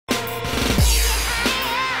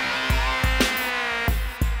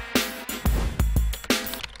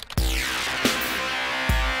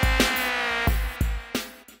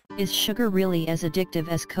Is sugar really as addictive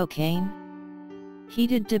as cocaine?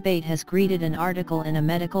 Heated debate has greeted an article in a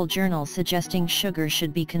medical journal suggesting sugar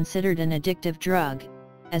should be considered an addictive drug,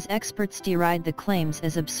 as experts deride the claims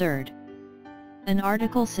as absurd. An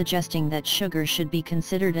article suggesting that sugar should be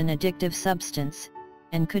considered an addictive substance,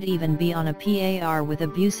 and could even be on a par with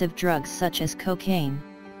abusive drugs such as cocaine,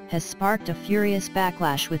 has sparked a furious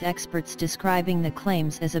backlash, with experts describing the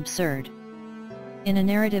claims as absurd. In a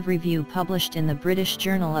narrative review published in the British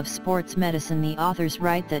Journal of Sports Medicine, the authors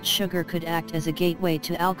write that sugar could act as a gateway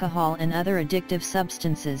to alcohol and other addictive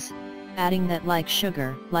substances, adding that like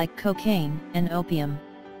sugar, like cocaine and opium,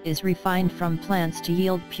 is refined from plants to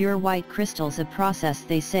yield pure white crystals, a process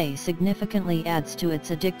they say significantly adds to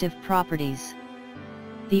its addictive properties.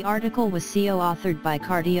 The article was co-authored by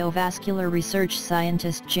cardiovascular research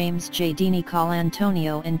scientist James J.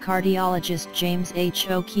 Colantonio and cardiologist James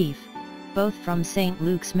H. O'Keefe, both from St.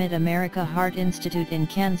 Luke's Mid-America Heart Institute in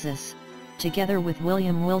Kansas, together with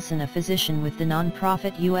William Wilson, a physician with the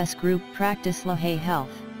nonprofit U.S. group Practice LaHaye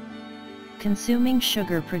Health. Consuming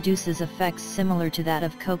sugar produces effects similar to that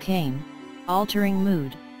of cocaine, altering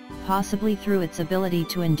mood, possibly through its ability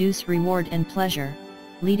to induce reward and pleasure,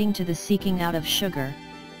 leading to the seeking out of sugar,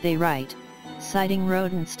 they write, citing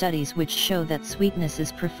rodent studies which show that sweetness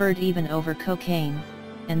is preferred even over cocaine,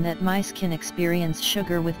 and that mice can experience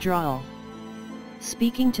sugar withdrawal.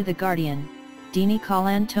 Speaking to The Guardian,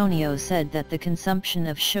 Colantonio said that the consumption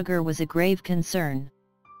of sugar was a grave concern.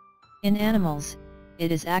 In animals,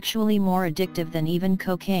 it is actually more addictive than even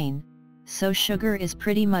cocaine, so sugar is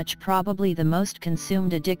pretty much probably the most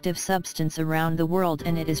consumed addictive substance around the world,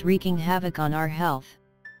 and it is wreaking havoc on our health.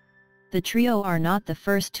 The trio are not the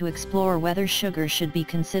first to explore whether sugar should be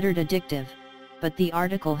considered addictive, but the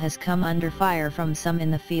article has come under fire from some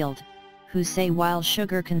in the field, who say while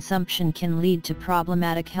sugar consumption can lead to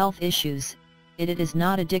problematic health issues, it is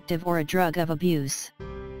not addictive or a drug of abuse.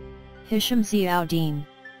 Hisham Ziauddin,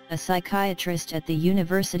 a psychiatrist at the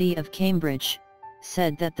University of Cambridge,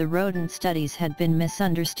 said that the rodent studies had been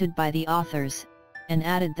misunderstood by the authors, and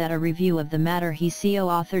added that a review of the matter he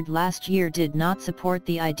co-authored last year did not support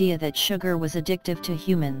the idea that sugar was addictive to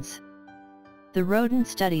humans. The rodent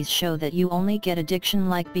studies show that you only get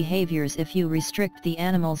addiction-like behaviors if you restrict the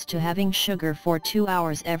animals to having sugar for 2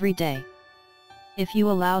 hours every day. If you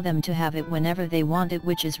allow them to have it whenever they want it,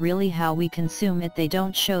 which is really how we consume it, they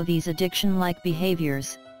don't show these addiction-like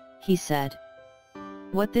behaviors, he said.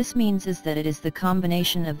 What this means is that it is the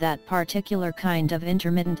combination of that particular kind of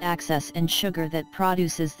intermittent access and sugar that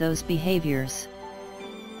produces those behaviors.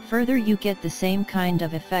 Further, you get the same kind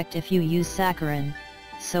of effect if you use saccharin,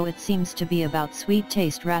 so it seems to be about sweet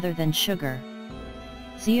taste rather than sugar.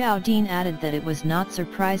 Ziauddin added that it was not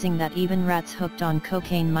surprising that even rats hooked on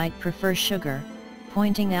cocaine might prefer sugar,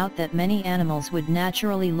 pointing out that many animals would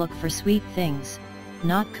naturally look for sweet things,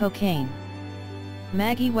 not cocaine.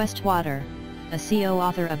 Maggie Westwater, a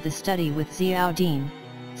co-author of the study with Ziauddin,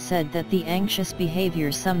 said that the anxious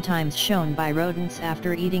behavior sometimes shown by rodents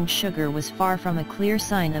after eating sugar was far from a clear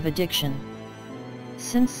sign of addiction.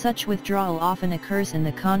 Since such withdrawal often occurs in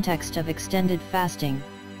the context of extended fasting,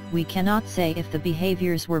 we cannot say if the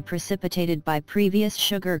behaviors were precipitated by previous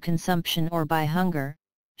sugar consumption or by hunger,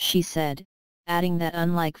 she said, adding that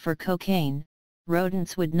unlike for cocaine,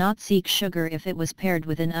 rodents would not seek sugar if it was paired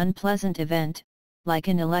with an unpleasant event, like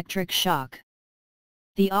an electric shock.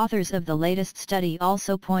 The authors of the latest study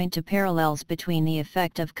also point to parallels between the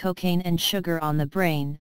effect of cocaine and sugar on the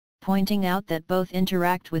brain, pointing out that both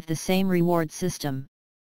interact with the same reward system.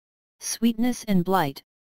 Sweetness and blight,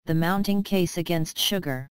 the mounting case against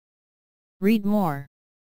sugar. Read more.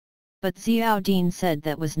 But Ziauddin said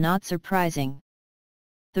that was not surprising.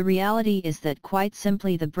 The reality is that quite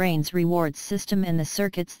simply the brain's reward system and the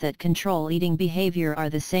circuits that control eating behavior are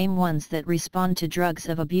the same ones that respond to drugs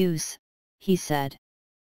of abuse, he said.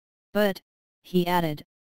 But, he added,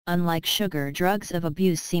 unlike sugar, drugs of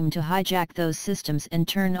abuse seem to hijack those systems and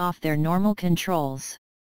turn off their normal controls.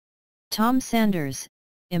 Tom Sanders,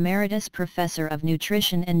 Emeritus Professor of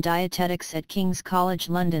Nutrition and Dietetics at King's College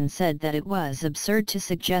London, said that it was absurd to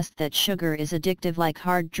suggest that sugar is addictive like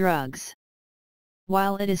hard drugs.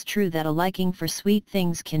 While it is true that a liking for sweet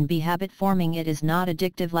things can be habit-forming, it is not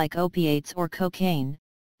addictive like opiates or cocaine,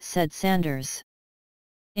 said Sanders.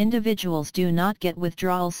 Individuals do not get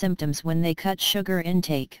withdrawal symptoms when they cut sugar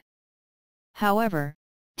intake. However,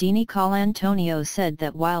 Colantonio said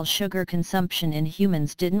that while sugar consumption in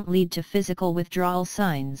humans didn't lead to physical withdrawal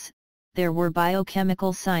signs, there were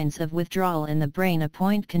biochemical signs of withdrawal in the brain, a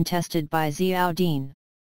point contested by Ziauddin.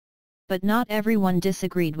 But not everyone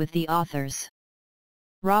disagreed with the authors.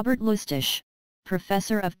 Robert Lustish,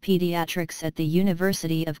 professor of pediatrics at the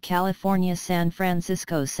University of California, San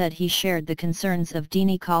Francisco, said he shared the concerns of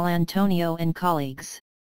Dini Colantonio and colleagues.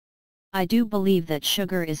 "I do believe that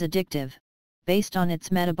sugar is addictive, based on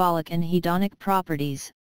its metabolic and hedonic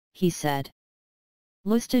properties," he said.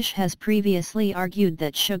 Lustisch has previously argued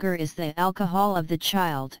that sugar is the alcohol of the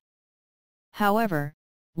child. However,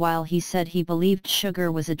 while he said he believed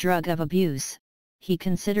sugar was a drug of abuse, he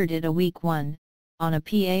considered it a weak one, on a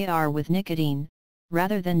par with nicotine,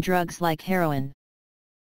 rather than drugs like heroin.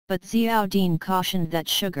 But Ziauddin cautioned that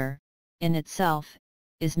sugar, in itself,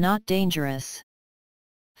 is not dangerous.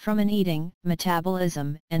 From an eating,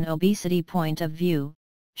 metabolism, and obesity point of view,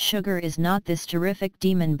 sugar is not this terrific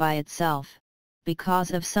demon by itself,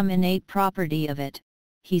 because of some innate property of it,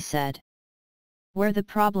 he said. Where the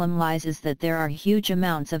problem lies is that there are huge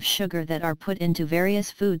amounts of sugar that are put into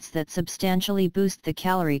various foods that substantially boost the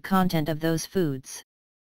calorie content of those foods.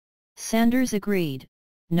 Sanders agreed,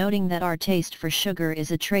 noting that our taste for sugar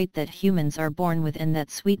is a trait that humans are born with and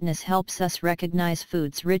that sweetness helps us recognize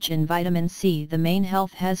foods rich in vitamin C. The main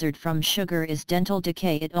health hazard from sugar is dental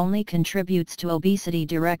decay. It only contributes to obesity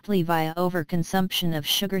directly via overconsumption of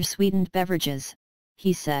sugar-sweetened beverages,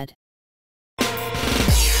 he said.